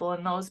people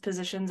in those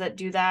positions that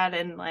do that.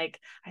 And like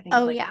I think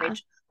of Oh like yeah.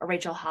 A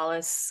Rachel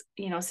Hollis,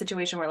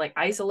 situation where like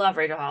I used to love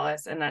Rachel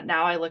Hollis, and that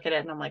now I look at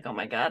it and I'm like, oh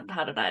my God,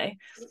 how did I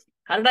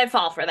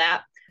fall for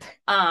that?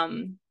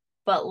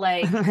 But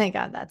like Oh my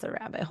God, that's a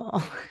rabbit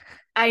hole.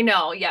 I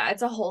know, yeah,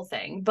 it's a whole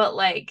thing. But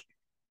like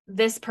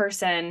this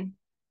person,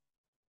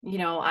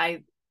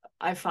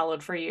 I've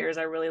followed for years.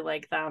 I really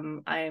like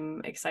them.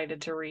 I'm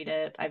excited to read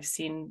it. I've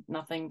seen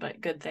nothing but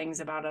good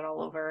things about it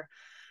all over.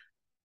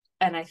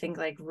 And I think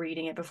like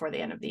reading it before the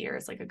end of the year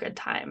is like a good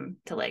time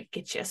to like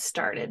get you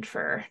started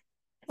for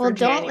Well,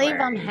 don't leave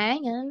them January.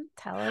 hanging.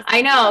 Tell us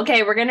I how. know.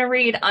 Okay, we're gonna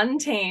read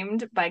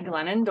Untamed by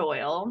Glennon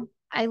Doyle.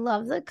 I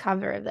love the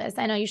cover of this.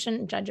 I know you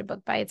shouldn't judge a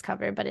book by its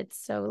cover, but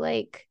it's so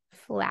like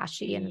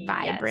flashy and Yes.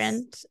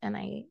 vibrant, and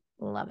I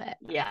love it.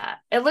 Yeah,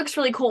 it looks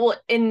really cool.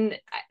 In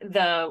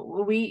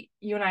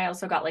you and I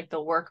also got like the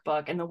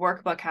workbook, and the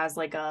workbook has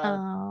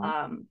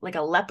Oh, like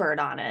a leopard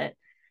on it,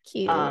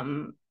 cute.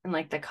 and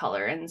like the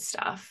color and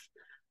stuff.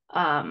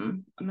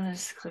 I'm gonna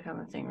just click on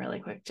the thing really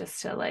quick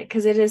just to like,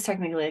 because it is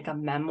technically like a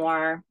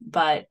memoir,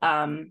 but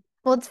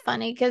Well, it's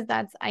funny because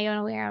I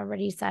know we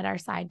already said our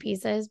side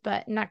pieces,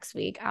 but next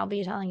week I'll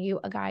be telling you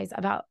guys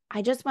about,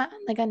 I just went on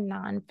like a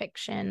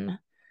nonfiction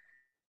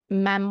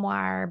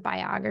memoir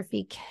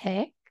biography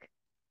kick.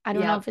 I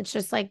don't know yep, if it's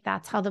just like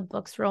that's how the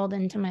books rolled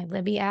into my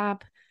Libby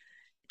app.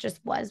 It just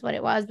was what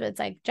it was, but it's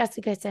like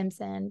Jessica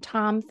Simpson,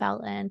 Tom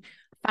Felton.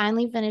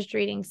 Finally finished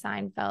reading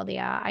Seinfeld.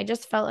 Yeah, I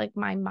just felt like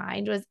my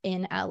mind was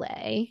in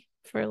LA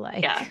for yeah.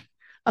 like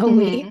a Mm-hmm.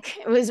 week.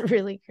 It was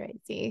really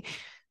crazy.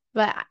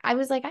 But I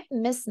was like, I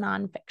miss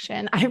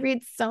nonfiction. I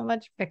read so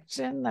much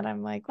fiction that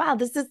I'm like, wow,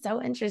 this is so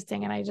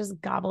interesting. And I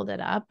just gobbled it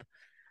up.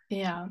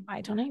 Yeah.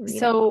 Why don't I read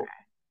it more?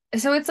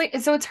 So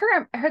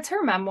it's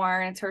her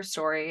memoir, and it's her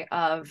story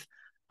of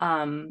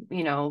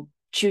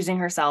choosing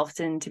herself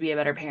and to be a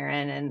better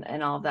parent,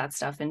 and all of that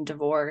stuff, and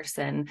divorce,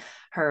 and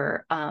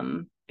her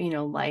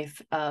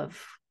life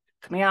of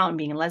coming out and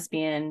being a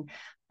lesbian.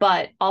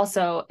 But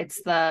also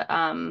it's the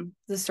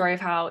story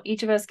of how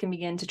each of us can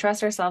begin to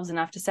trust ourselves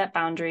enough to set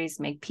boundaries,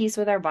 make peace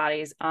with our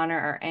bodies, honor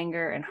our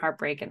anger and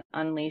heartbreak, and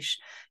unleash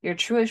your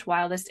truest,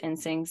 wildest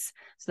instincts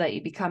so that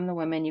you become the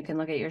woman you can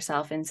look at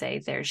yourself and say,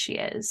 there she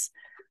is.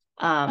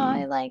 Oh,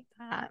 I um like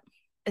that.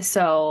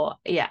 so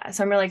yeah,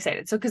 so I'm really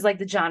excited. So because like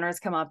the genres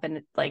come up,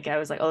 and like I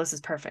was like, oh, this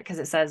is perfect, because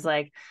it says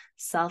like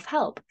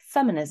self-help,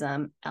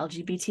 feminism,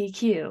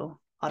 LGBTQ,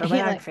 Yeah, like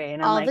autobiography,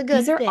 and I'm all the like,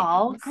 these good are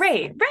all things.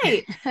 great,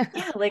 right?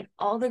 Yeah, like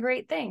all the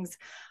great things.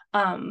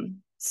 I kind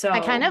So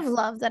of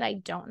love that I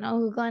don't know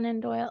who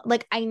Glennon Doyle.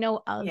 Like I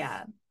know of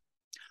yeah, them,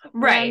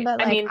 right.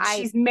 but I like mean,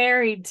 she's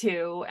married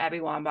to Abby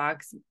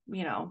Wambach's,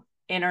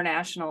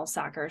 international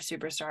soccer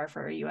superstar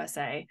for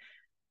USA.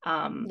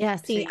 Yeah,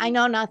 So see, I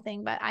know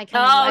nothing, but I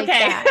kind of oh, like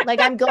okay. that. Like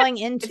I'm going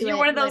If into you're it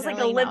one of those like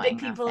literally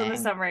Olympic knowing people in the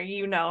nothing. summer,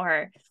 you know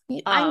her.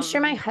 I'm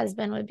sure my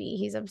husband would be.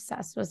 He's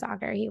obsessed with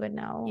soccer. He would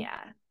know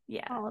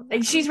Yeah. all of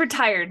Like she's them.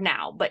 retired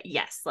now, but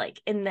yes, like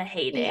in the Yeah.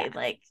 heyday,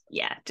 like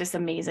yeah, just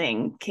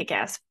amazing,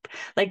 kick-ass,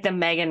 like the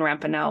Megan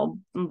Rapinoe,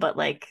 but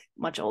like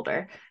much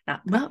older.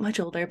 Not much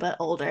older, but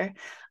older.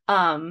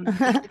 Um,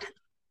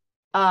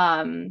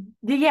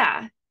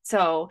 yeah.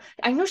 So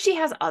I know she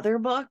has other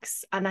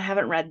books and I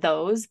haven't read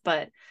those,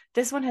 but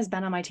this one has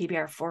been on my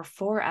TBR for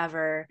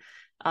forever.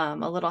 A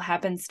little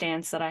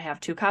happenstance that I have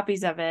 2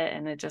 copies of it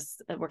and it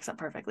works out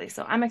perfectly.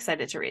 So I'm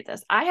excited to read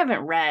this. I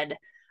haven't read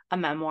a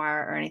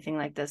memoir or anything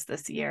like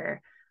this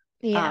year.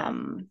 Yeah.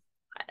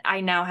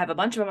 I now have a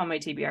bunch of them on my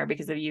TBR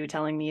because of you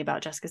telling me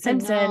about Jessica I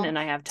Simpson, know. and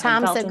I have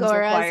Tom Tom Felton's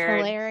Segura is required.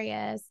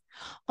 hilarious.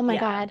 Oh my Yeah.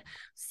 God.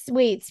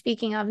 Wait,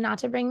 speaking of, not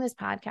to bring this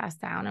podcast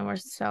down, and we're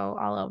so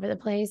all over the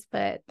place,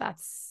 but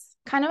that's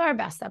kind of our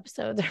best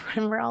episodes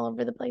when we're all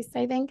over the place,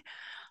 I think.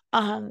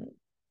 Um,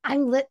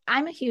 I'm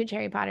a huge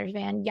Harry Potter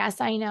fan. Yes,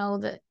 I know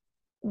that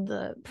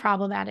the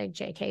problematic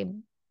JK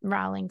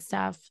Rowling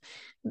stuff,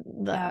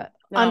 the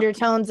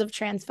undertones of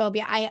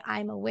transphobia.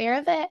 I'm aware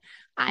of it.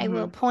 I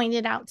will point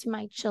it out to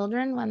my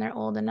children when they're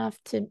old enough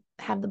to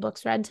have the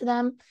books read to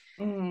them.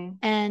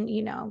 And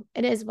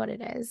it is what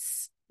it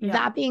is.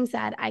 That being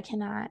said, I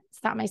cannot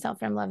stop myself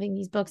from loving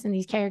these books and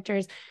these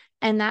characters.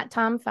 And that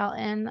Tom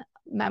Felton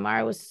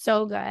memoir was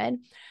so good.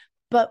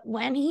 But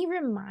when he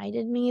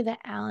reminded me that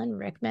Alan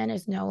Rickman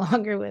is no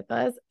longer with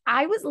us,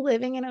 I was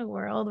living in a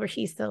world where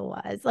he still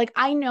was. Like,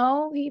 I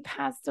know he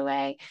passed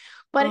away,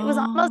 but it was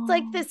almost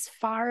like this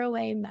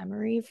faraway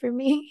memory for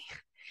me.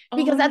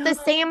 Because at the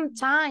same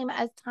time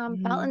as Tom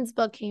Felton's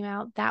book came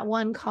out, that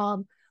one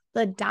called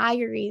The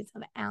Diaries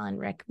of Alan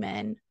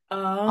Rickman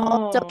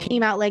also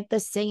came out like the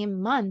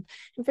same month.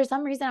 And for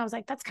some reason, I was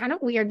like, that's kind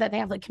of weird that they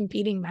have like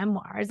competing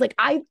memoirs. Like,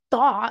 I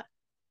thought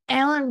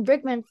Alan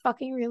Rickman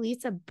fucking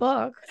released a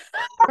book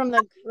from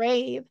the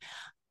grave.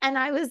 And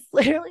I was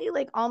literally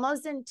like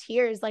almost in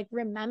tears, like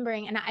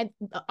remembering, and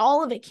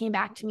all of it came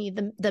back to me.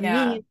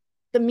 The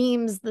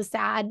memes, the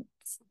sad,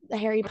 the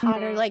Harry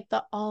Potter, like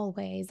the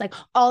always, like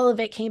all of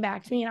it came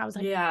back to me. And I was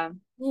like,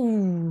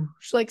 ooh,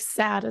 she's like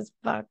sad as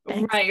fuck.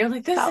 Thanks. Right. You're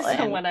like, this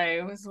isn't what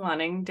I was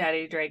wanting,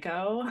 Daddy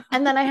Draco.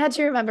 And then I had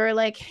to remember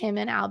like him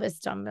and Albus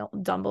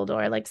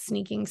Dumbledore like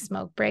sneaking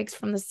smoke breaks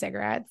from the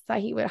cigarettes that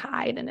he would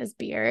hide in his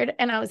beard.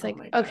 And I was like,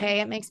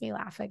 okay, it makes me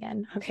laugh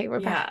again. Okay, we're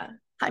back.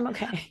 I'm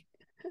okay.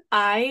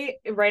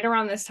 Right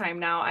around this time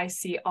now, I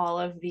see all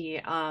of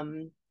the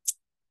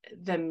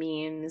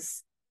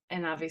memes,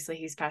 and obviously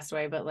he's passed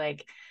away, but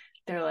like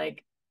they're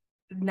like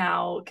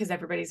now because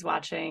everybody's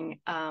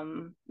watching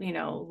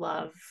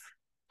Love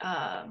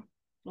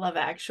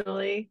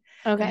Actually.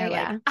 Okay,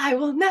 like, I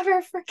will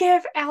never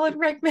forgive Alan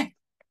Rickman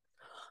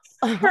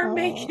for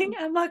making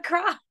Emma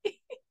cry.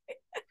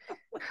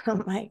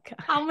 Oh my God.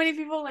 How many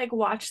people like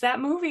watched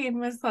that movie and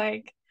was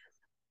like,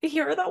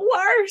 you're the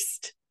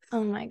worst?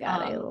 Oh my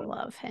God, I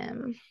love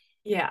him.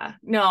 Yeah,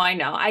 no, I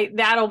know.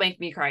 That'll make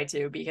me cry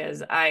too because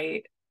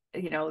that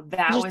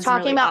just was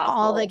talking really about awful.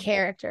 all the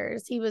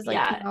characters. He was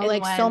like,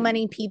 like so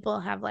many people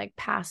have like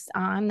passed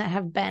on that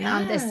have been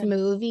on this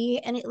movie,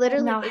 and it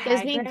literally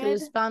gives me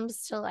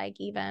goosebumps to like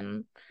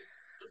even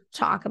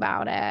talk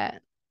about it.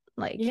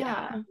 Like,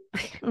 it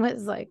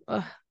was like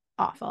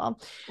awful.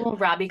 Well,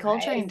 Robbie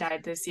Coltrane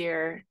died this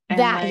year, and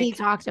that he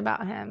talked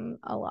about him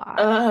a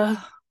lot.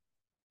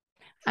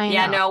 I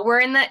know. No, we're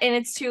in and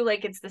it's too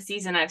like it's the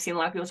season. I've seen a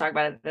lot of people talk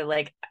about it that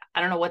like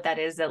I don't know what that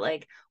is that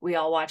like we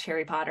all watch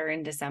Harry Potter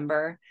in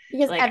December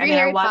because like, every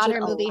Harry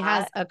Potter movie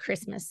has a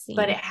Christmas scene,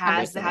 but it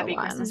has the Happy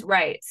Christmas,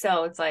 right?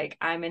 So it's like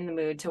I'm in the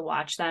mood to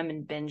watch them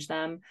and binge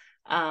them.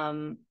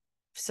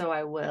 So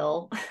I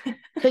will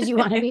because you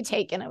want to be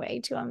taken away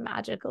to a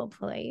magical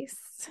place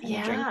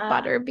and drink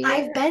butterbeer.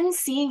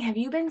 Have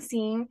you been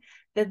seeing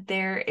that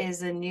there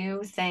is a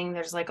new thing?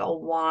 There's like a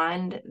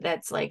wand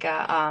that's like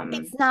a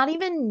it's not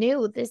even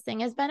new. This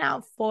thing has been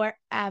out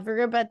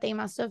forever, but they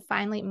must have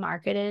finally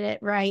marketed it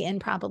right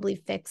and probably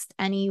fixed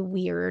any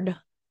weird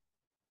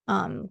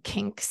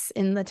kinks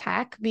in the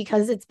tech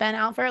because it's been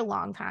out for a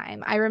long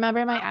time. I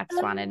remember my ex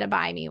wanted to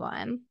buy me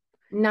one.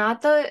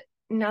 Not the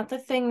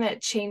thing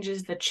that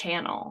changes the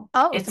channel.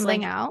 Oh, it's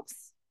something else.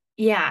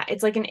 Yeah,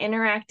 it's like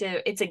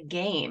it's a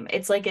game.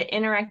 It's like an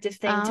interactive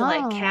thing to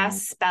like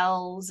cast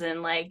spells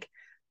and like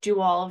do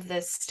all of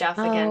this stuff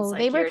against like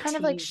they were your kind TV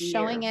of like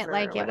showing it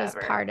like it was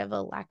part of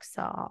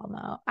Alexa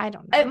almost. I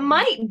don't know. It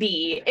might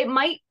be. It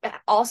might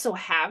also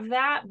have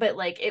that, but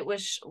like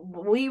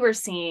we were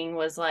seeing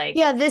was like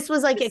this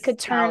was like it could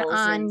turn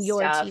on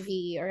your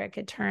TV or it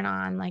could turn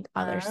on like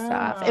other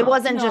stuff. It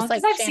wasn't just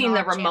like I've seen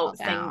the remote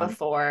thing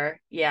before.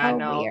 Yeah,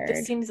 weird.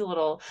 This seems a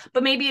little,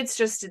 but maybe it's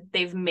just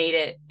they've made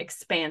it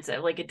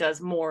expansive. Like it does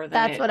more than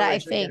that's what I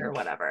think or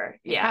whatever.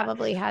 It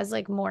probably has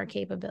like more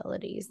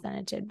capabilities than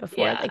it did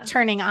before, like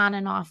turning on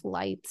and off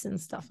lights and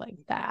stuff like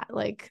that.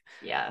 Like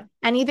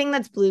anything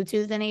that's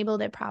Bluetooth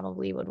enabled, it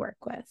probably would work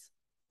with.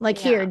 Like,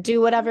 here,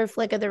 do whatever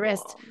flick of the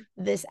wrist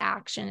this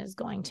action is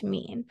going to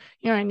mean.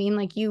 You know what I mean?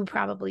 Like, you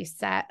probably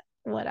set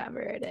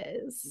whatever it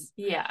is.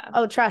 Yeah.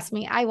 Oh, trust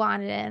me, I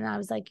wanted it. And I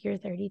was like, you're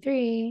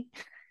 33.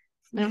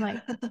 And I'm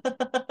like,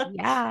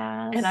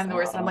 yeah. And I'm the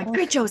worst. I'm like,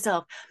 bitch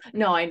yourself.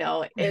 No, I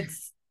know.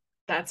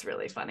 That's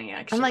really funny,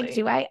 actually. I'm like,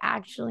 do I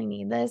actually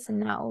need this?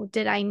 No.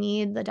 Did I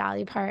need the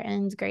Dolly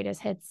Parton's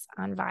greatest hits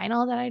on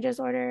vinyl that I just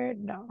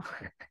ordered? No.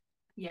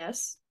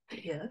 Yes.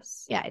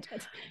 Yeah, I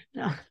did.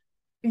 No.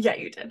 Yeah,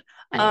 you did.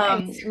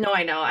 Anyways. No,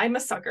 I know. I'm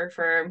a sucker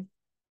for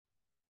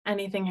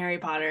anything Harry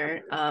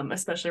Potter,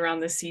 especially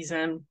around this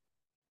season.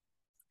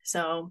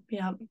 So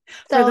yeah.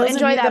 So for those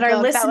enjoy of you that are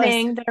book.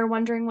 listening, that are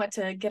wondering what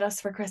to get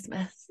us for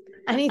Christmas.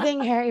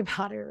 Anything Harry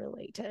Potter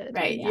related.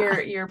 Right. Yeah.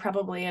 You're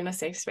probably in a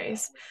safe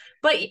space.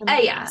 But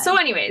yeah. So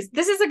anyways,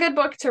 this is a good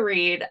book to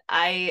read.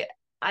 I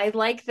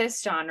like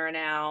this genre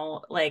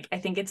now. Like, I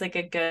think it's like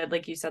a good,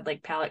 like you said,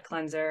 like palate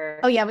cleanser.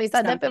 Oh yeah, we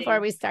said that before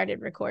we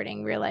started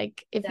recording. We're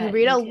like, if you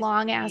read a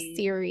long ass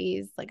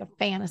series, like a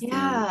fantasy,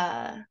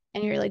 and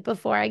you're like,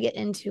 before I get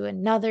into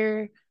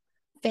another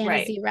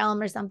fantasy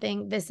realm or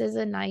something, this is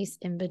a nice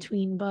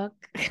in-between book.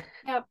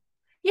 Yep.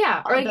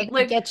 Yeah. Or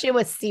like get you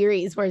a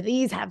series, where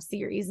these have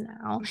series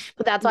now,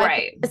 but that's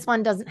why this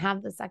one doesn't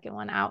have the second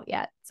one out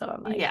yet. So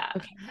I'm like,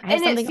 okay,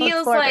 and it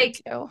feels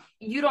like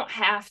you don't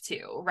have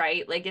to,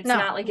 right? Like, it's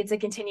not like it's a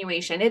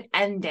continuation. It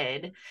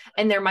ended,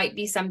 and there might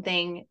be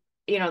something,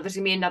 you know, there's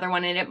gonna be another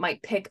one and it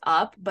might pick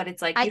up, but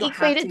it's like, you don't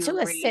equate have it to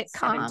a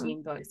sitcom.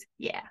 17 books.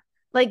 Yeah.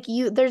 Like,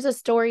 there's a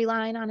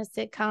storyline on a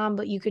sitcom,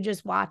 but you could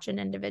just watch an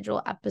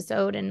individual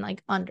episode and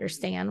like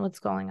understand what's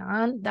going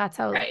on. That's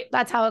how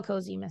a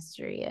cozy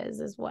mystery is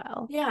as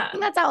well. Yeah.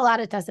 And that's how a lot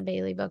of Tessa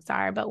Bailey books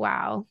are, but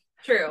wow.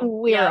 True.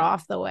 We're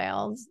off the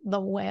whales.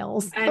 The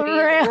whales. I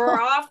mean,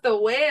 we're off the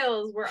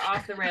whales. We're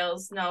off the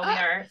rails. No, we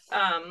are.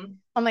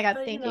 Oh my God.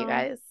 Thank you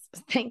guys.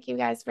 Thank you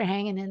guys for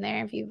hanging in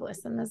there. If you've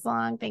listened this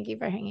long, thank you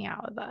for hanging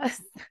out with us.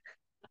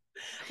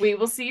 We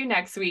will see you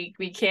next week.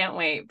 We can't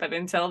wait. But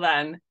until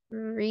then,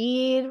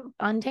 read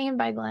Untamed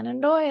by Glennon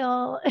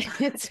Doyle.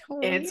 It's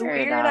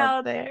weird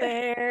out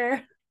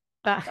there.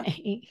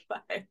 Bye.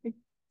 Bye.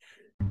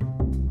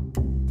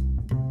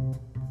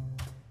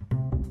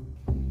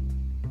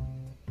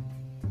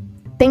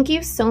 Thank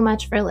you so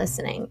much for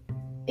listening.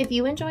 If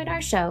you enjoyed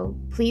our show,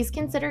 please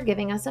consider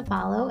giving us a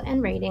follow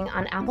and rating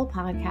on Apple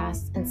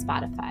Podcasts and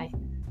Spotify.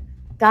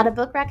 Got a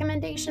book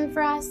recommendation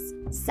for us?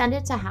 Send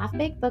it to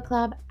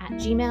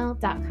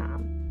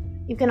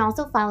halfbakedbookclub@gmail.com. You can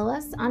also follow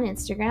us on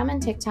Instagram and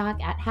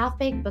TikTok at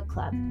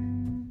halfbakedbookclub.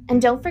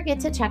 And don't forget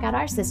to check out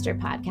our sister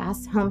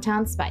podcast,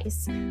 Hometown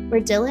Spice, where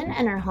Dylan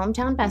and her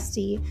hometown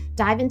bestie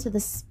dive into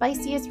the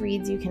spiciest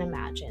reads you can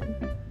imagine.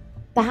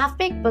 The Half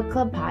Baked Book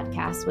Club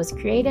podcast was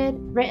created,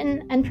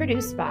 written, and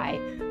produced by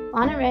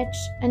Lana Rich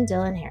and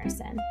Dylan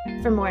Harrison.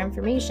 For more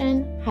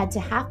information, head to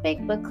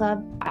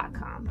halfbakedbookclub.com.